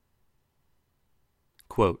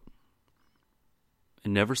Quote, "It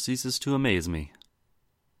never ceases to amaze me.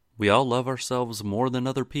 We all love ourselves more than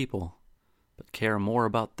other people, but care more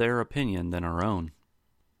about their opinion than our own."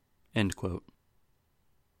 End quote.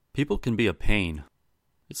 People can be a pain.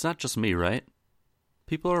 It's not just me, right?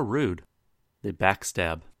 People are rude. They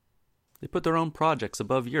backstab. They put their own projects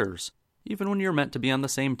above yours, even when you're meant to be on the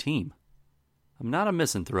same team. I'm not a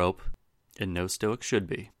misanthrope, and no Stoic should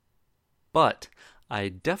be. But I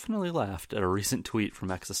definitely laughed at a recent tweet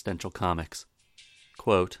from Existential Comics.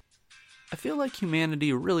 Quote, "I feel like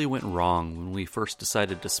humanity really went wrong when we first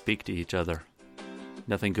decided to speak to each other.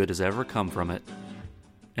 Nothing good has ever come from it."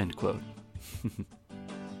 End quote.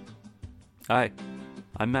 Hi,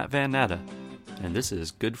 I'm Matt Van Natta, and this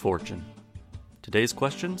is Good Fortune. Today's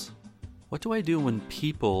questions: what do I do when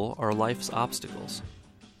people are life's obstacles?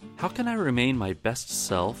 How can I remain my best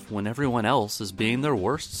self when everyone else is being their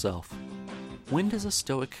worst self? When does a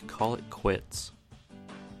Stoic call it quits?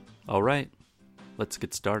 All right, let's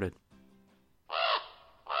get started.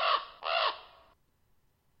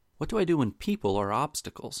 What do I do when people are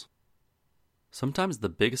obstacles? Sometimes the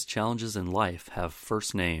biggest challenges in life have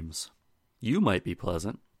first names. You might be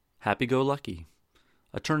pleasant, happy-go-lucky,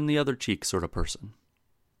 a turn-the-other-cheek sort of person.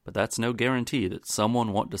 But that's no guarantee that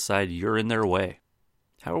someone won't decide you're in their way.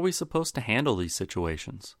 How are we supposed to handle these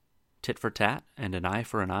situations? Tit for tat and an eye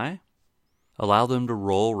for an eye? Allow them to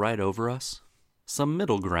roll right over us? Some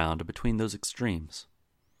middle ground between those extremes?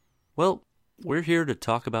 Well, we're here to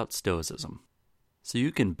talk about Stoicism. So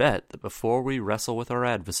you can bet that before we wrestle with our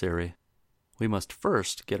adversary, we must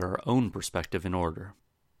first get our own perspective in order.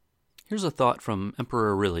 Here's a thought from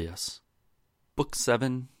Emperor Aurelius, Book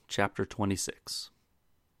 7, Chapter 26.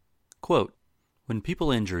 Quote, "When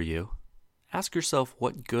people injure you, ask yourself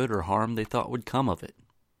what good or harm they thought would come of it.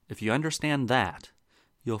 If you understand that,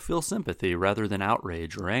 you'll feel sympathy rather than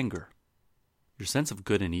outrage or anger. Your sense of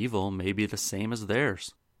good and evil may be the same as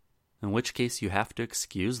theirs, in which case you have to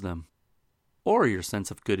excuse them. Or your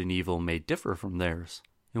sense of good and evil may differ from theirs,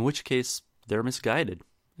 in which case they're misguided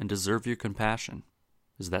and deserve your compassion.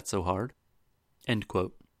 Is that so hard?" End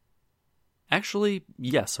quote. Actually,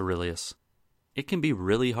 yes, Aurelius. It can be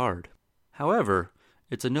really hard. However,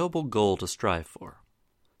 it's a noble goal to strive for.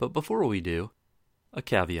 But before we do, a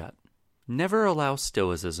caveat. Never allow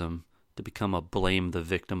Stoicism to become a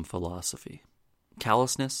blame-the-victim philosophy.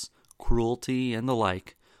 Callousness, cruelty, and the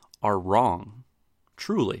like are wrong.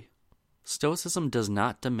 Truly. Stoicism does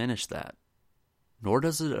not diminish that, nor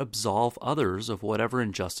does it absolve others of whatever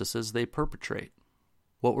injustices they perpetrate.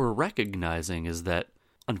 What we're recognizing is that,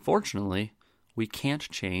 unfortunately, we can't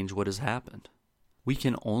change what has happened. We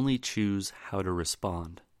can only choose how to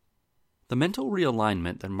respond. The mental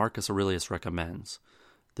realignment that Marcus Aurelius recommends,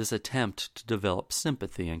 this attempt to develop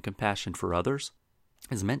sympathy and compassion for others,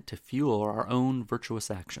 is meant to fuel our own virtuous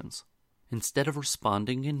actions. Instead of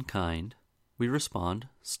responding in kind, we respond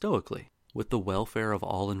stoically, with the welfare of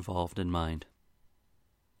all involved in mind.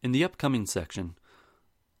 In the upcoming section,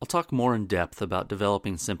 I'll talk more in depth about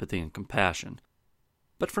developing sympathy and compassion.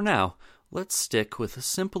 But for now, let's stick with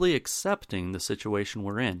simply accepting the situation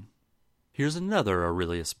we're in. Here's another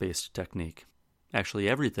Aurelius-based technique. Actually,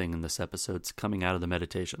 everything in this episode's coming out of the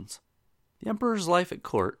Meditations. The emperor's life at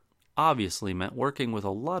court obviously meant working with a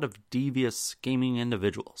lot of devious, scheming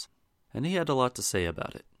individuals, and he had a lot to say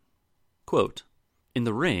about it. Quote, "In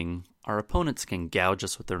the ring, our opponents can gouge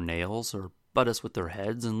us with their nails or butt us with their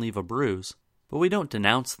heads and leave a bruise, but we don't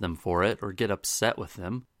denounce them for it or get upset with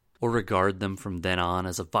them or regard them from then on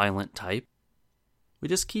as a violent type. We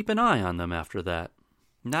just keep an eye on them after that,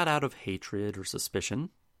 not out of hatred or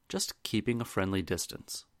suspicion, just keeping a friendly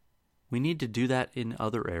distance. We need to do that in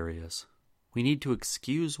other areas. We need to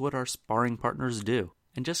excuse what our sparring partners do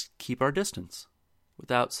and just keep our distance,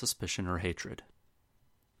 without suspicion or hatred."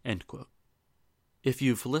 End quote. If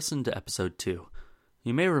you've listened to episode 2,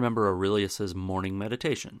 you may remember Aurelius's morning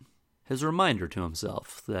meditation, his reminder to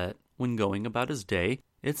himself that when going about his day,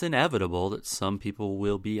 it's inevitable that some people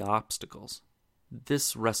will be obstacles.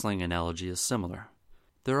 This wrestling analogy is similar.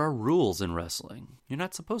 There are rules in wrestling. You're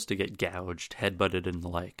not supposed to get gouged, headbutted, and the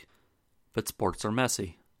like. But sports are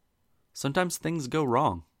messy. Sometimes things go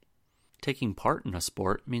wrong. Taking part in a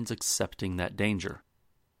sport means accepting that danger.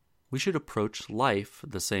 We should approach life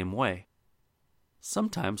the same way.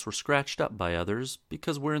 Sometimes we're scratched up by others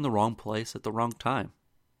because we're in the wrong place at the wrong time.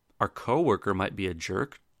 Our coworker might be a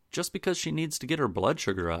jerk just because she needs to get her blood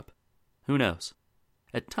sugar up. Who knows?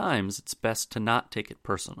 At times, it's best to not take it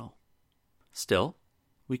personal. Still,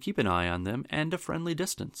 we keep an eye on them and a friendly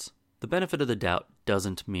distance. The benefit of the doubt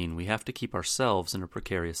doesn't mean we have to keep ourselves in a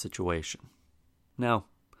precarious situation. Now,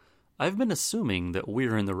 I've been assuming that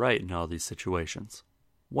we're in the right in all these situations.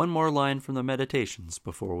 One more line from the Meditations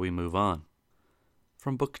before we move on.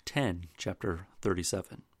 From Book 10, Chapter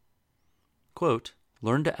 37. Quote,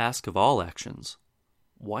 learn to ask of all actions,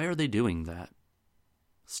 why are they doing that?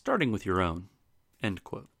 Starting with your own. End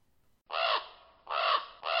quote.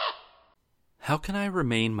 How can I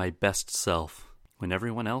remain my best self when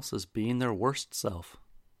everyone else is being their worst self?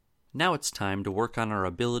 Now it's time to work on our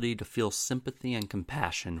ability to feel sympathy and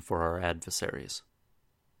compassion for our adversaries.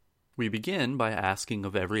 We begin by asking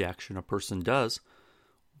of every action a person does,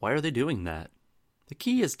 why are they doing that? The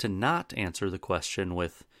key is to not answer the question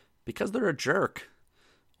with, because they're a jerk,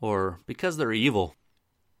 or because they're evil.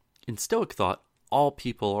 In Stoic thought, all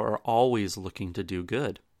people are always looking to do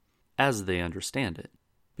good, as they understand it,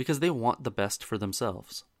 because they want the best for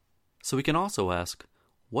themselves. So we can also ask,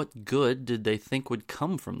 what good did they think would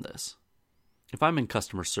come from this? If I'm in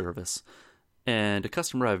customer service, and a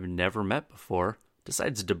customer I've never met before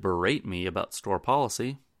decides to berate me about store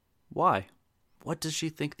policy, why? What does she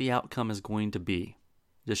think the outcome is going to be?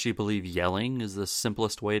 Does she believe yelling is the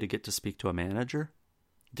simplest way to get to speak to a manager?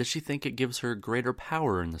 Does she think it gives her greater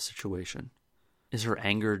power in the situation? Is her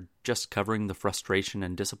anger just covering the frustration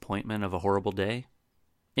and disappointment of a horrible day?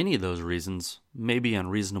 Any of those reasons may be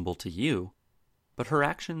unreasonable to you, but her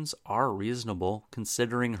actions are reasonable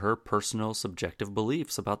considering her personal subjective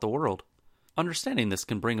beliefs about the world. Understanding this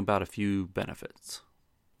can bring about a few benefits.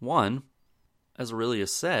 One, as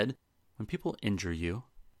Aurelius said, when people injure you,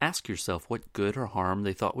 ask yourself what good or harm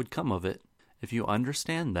they thought would come of it. If you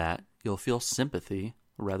understand that, you'll feel sympathy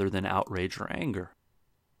rather than outrage or anger.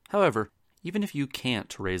 However, even if you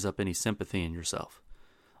can't raise up any sympathy in yourself,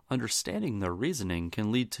 understanding their reasoning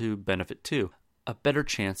can lead to benefit too, a better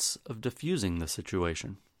chance of diffusing the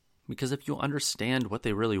situation. Because if you understand what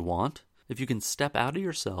they really want, if you can step out of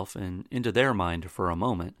yourself and into their mind for a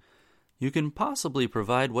moment, you can possibly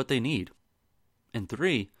provide what they need. And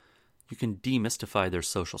 3, you can demystify their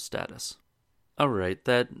social status. Alright,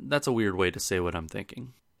 that's a weird way to say what I'm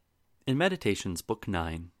thinking. In Meditations, Book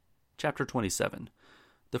 9, Chapter 27,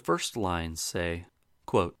 the first lines say,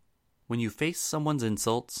 quote, when you face someone's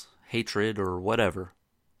insults, hatred, or whatever,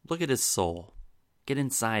 look at his soul. Get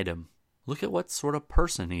inside him. Look at what sort of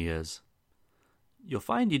person he is. You'll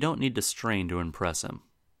find you don't need to strain to impress him.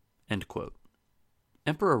 End quote.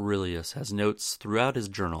 Emperor Aurelius has notes throughout his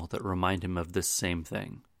journal that remind him of this same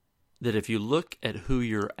thing. That if you look at who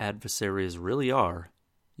your adversaries really are,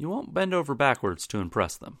 you won't bend over backwards to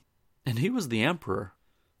impress them. And he was the emperor.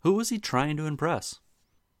 Who was he trying to impress?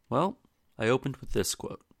 Well, I opened with this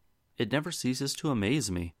quote. It never ceases to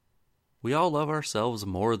amaze me. We all love ourselves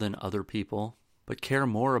more than other people, but care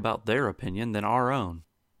more about their opinion than our own.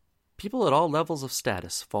 People at all levels of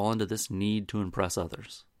status fall into this need to impress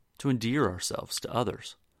others, to endear ourselves to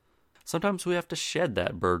others. Sometimes we have to shed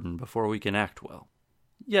that burden before we can act well.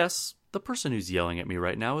 Yes, the person who's yelling at me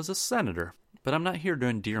right now is a senator, but I'm not here to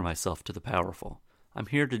endear myself to the powerful. I'm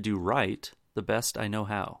here to do right the best I know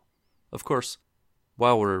how. Of course,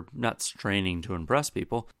 while we're not straining to impress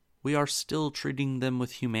people, we are still treating them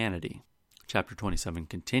with humanity. Chapter 27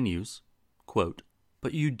 continues, quote,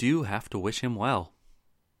 but you do have to wish him well.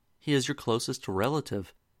 He is your closest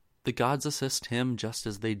relative. The gods assist him just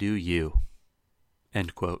as they do you.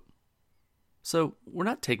 End quote. So, we're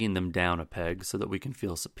not taking them down a peg so that we can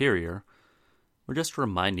feel superior. We're just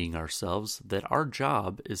reminding ourselves that our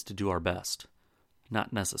job is to do our best,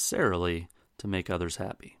 not necessarily to make others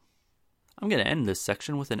happy. I'm going to end this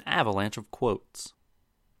section with an avalanche of quotes.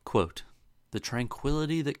 Quote, the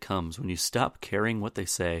tranquility that comes when you stop caring what they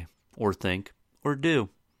say, or think, or do.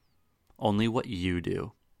 Only what you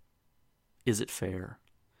do. Is it fair?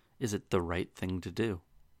 Is it the right thing to do?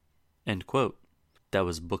 End quote. That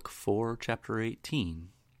was Book 4, Chapter 18.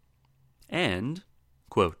 And,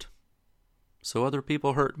 quote, so other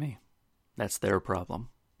people hurt me. That's their problem.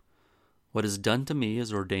 What is done to me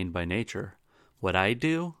is ordained by nature. What I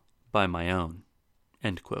do, by my own.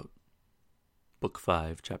 End quote. Book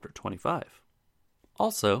 5, Chapter 25.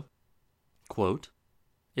 Also, quote,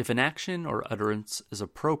 if an action or utterance is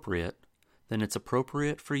appropriate, then it's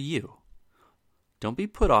appropriate for you. Don't be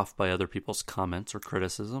put off by other people's comments or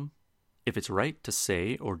criticism. If it's right to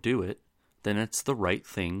say or do it, then it's the right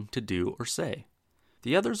thing to do or say.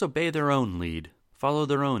 The others obey their own lead, follow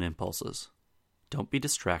their own impulses. Don't be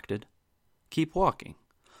distracted. Keep walking.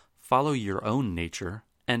 Follow your own nature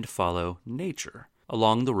and follow nature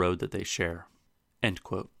along the road that they share. End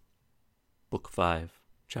quote. Book 5,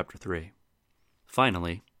 Chapter 3.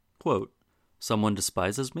 Finally, quote, someone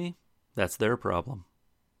despises me? That's their problem.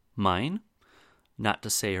 Mine? Not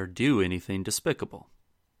to say or do anything despicable.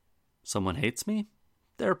 Someone hates me?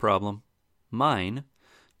 Their problem. Mine?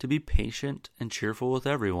 to be patient and cheerful with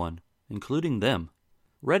everyone, including them,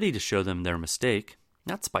 ready to show them their mistake,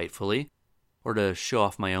 not spitefully, or to show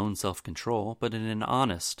off my own self-control, but in an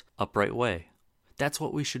honest, upright way. That's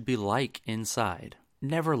what we should be like inside.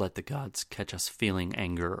 Never let the gods catch us feeling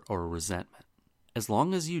anger or resentment. As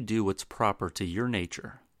long as you do what's proper to your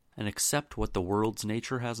nature and accept what the world's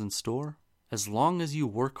nature has in store, as long as you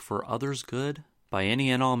work for others' good by any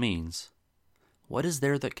and all means, what is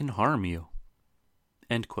there that can harm you?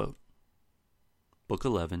 End quote. Book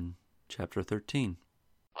 11, Chapter 13.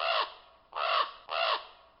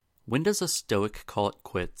 When does a Stoic call it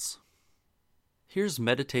quits? Here's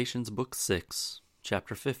Meditations, Book 6,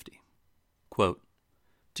 Chapter 50. Quote,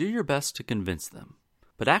 do your best to convince them,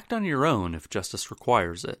 but act on your own if justice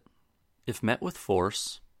requires it. If met with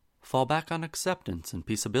force, fall back on acceptance and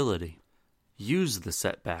peaceability. Use the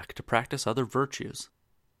setback to practice other virtues.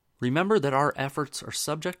 Remember that our efforts are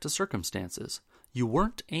subject to circumstances. You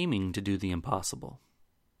weren't aiming to do the impossible.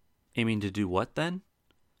 Aiming to do what then?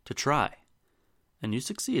 To try. And you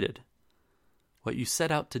succeeded. What you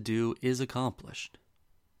set out to do is accomplished.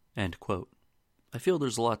 End quote. I feel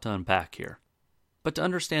there's a lot to unpack here. But to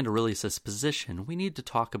understand Aurelius' position, we need to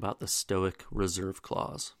talk about the Stoic reserve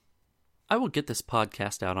clause. I will get this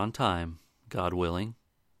podcast out on time, God willing.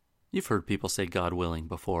 You've heard people say God willing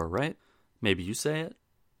before, right? Maybe you say it.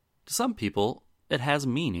 To some people, it has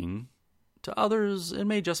meaning. To others, it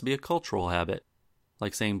may just be a cultural habit,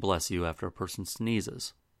 like saying bless you after a person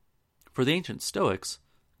sneezes. For the ancient Stoics,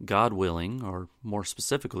 God willing, or more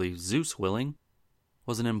specifically, Zeus willing,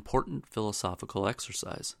 was an important philosophical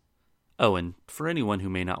exercise. Oh, and for anyone who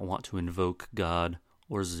may not want to invoke God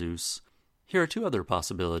or Zeus, here are two other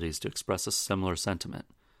possibilities to express a similar sentiment.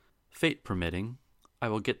 Fate permitting, I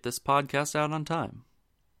will get this podcast out on time.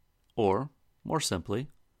 Or, more simply,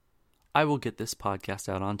 I will get this podcast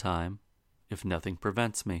out on time if nothing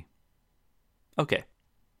prevents me. Okay,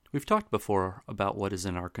 we've talked before about what is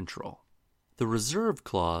in our control. The reserve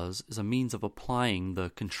clause is a means of applying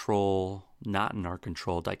the control, not in our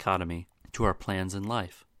control dichotomy to our plans in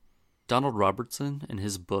life. Donald Robertson, in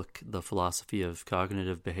his book, The Philosophy of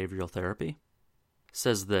Cognitive Behavioral Therapy,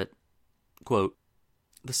 says that, quote,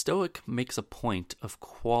 the Stoic makes a point of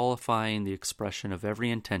qualifying the expression of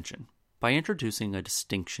every intention by introducing a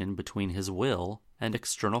distinction between his will and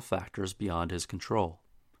external factors beyond his control.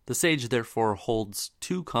 The sage therefore holds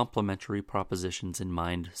two complementary propositions in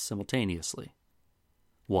mind simultaneously.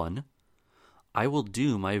 1. I will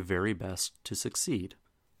do my very best to succeed.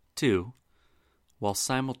 2. While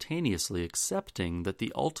simultaneously accepting that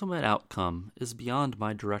the ultimate outcome is beyond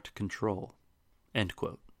my direct control. End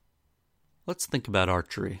quote. Let's think about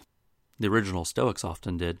archery. The original Stoics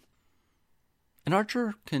often did. An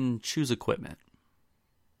archer can choose equipment,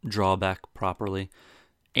 draw back properly,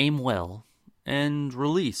 aim well, and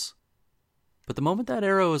release. But the moment that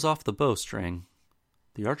arrow is off the bowstring,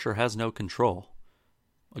 the archer has no control.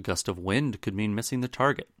 A gust of wind could mean missing the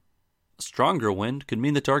target. A stronger wind could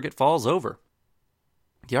mean the target falls over.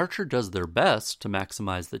 The archer does their best to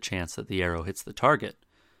maximize the chance that the arrow hits the target,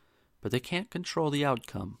 but they can't control the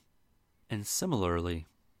outcome. And similarly,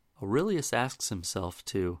 Aurelius asks himself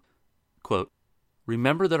to, quote,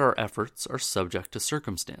 remember that our efforts are subject to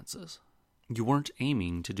circumstances. You weren't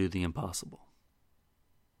aiming to do the impossible.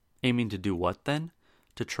 Aiming to do what then?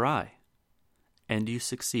 To try. And you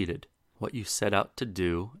succeeded. What you set out to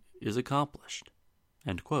do is accomplished.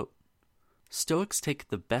 End quote. Stoics take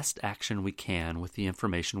the best action we can with the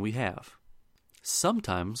information we have.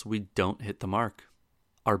 Sometimes we don't hit the mark.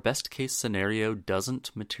 Our best case scenario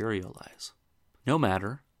doesn't materialize. No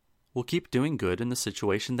matter, we'll keep doing good in the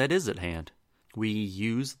situation that is at hand. We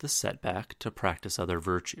use the setback to practice other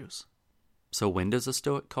virtues. So when does a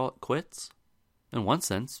Stoic call it quits? In one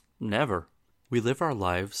sense, never. We live our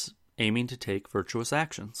lives aiming to take virtuous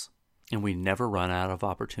actions, and we never run out of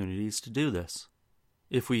opportunities to do this.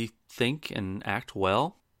 If we think and act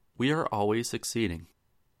well, we are always succeeding.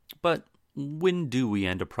 But when do we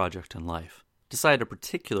end a project in life, decide a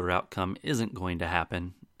particular outcome isn't going to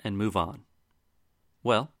happen, and move on?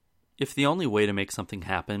 Well, if the only way to make something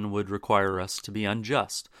happen would require us to be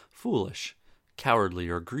unjust, foolish, cowardly,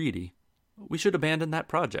 or greedy, we should abandon that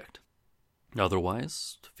project.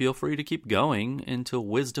 Otherwise, feel free to keep going until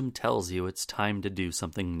wisdom tells you it's time to do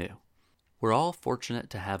something new. We're all fortunate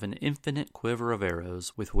to have an infinite quiver of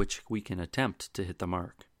arrows with which we can attempt to hit the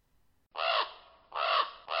mark.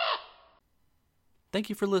 Thank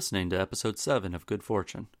you for listening to Episode 7 of Good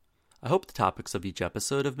Fortune. I hope the topics of each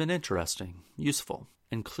episode have been interesting, useful,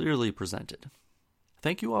 and clearly presented.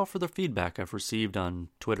 Thank you all for the feedback I've received on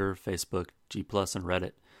Twitter, Facebook, G+, and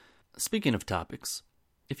Reddit. Speaking of topics,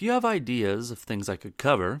 If you have ideas of things I could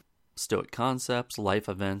cover, Stoic concepts, life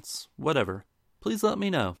events, whatever, please let me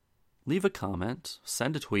know. Leave a comment,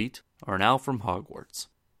 send a tweet, or an owl from Hogwarts.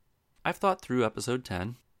 I've thought through episode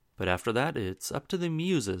 10, but after that it's up to the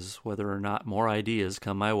muses whether or not more ideas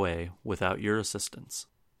come my way without your assistance.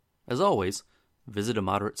 As always, visit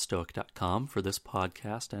imoderatestoic.com for this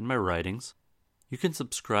podcast and my writings. You can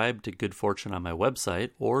subscribe to Good Fortune on my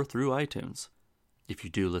website or through iTunes. If you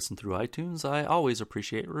do listen through iTunes, I always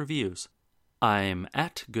appreciate reviews. I'm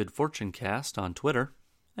at Good Fortune Cast on Twitter,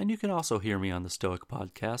 and you can also hear me on the Stoic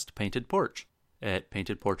podcast Painted Porch at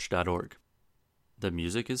paintedporch.org. The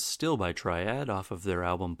music is still by Triad off of their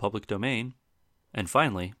album Public Domain. And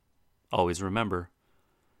finally, always remember,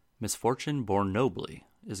 misfortune born nobly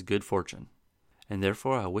is good fortune, and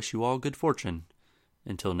therefore I wish you all good fortune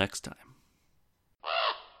until next time.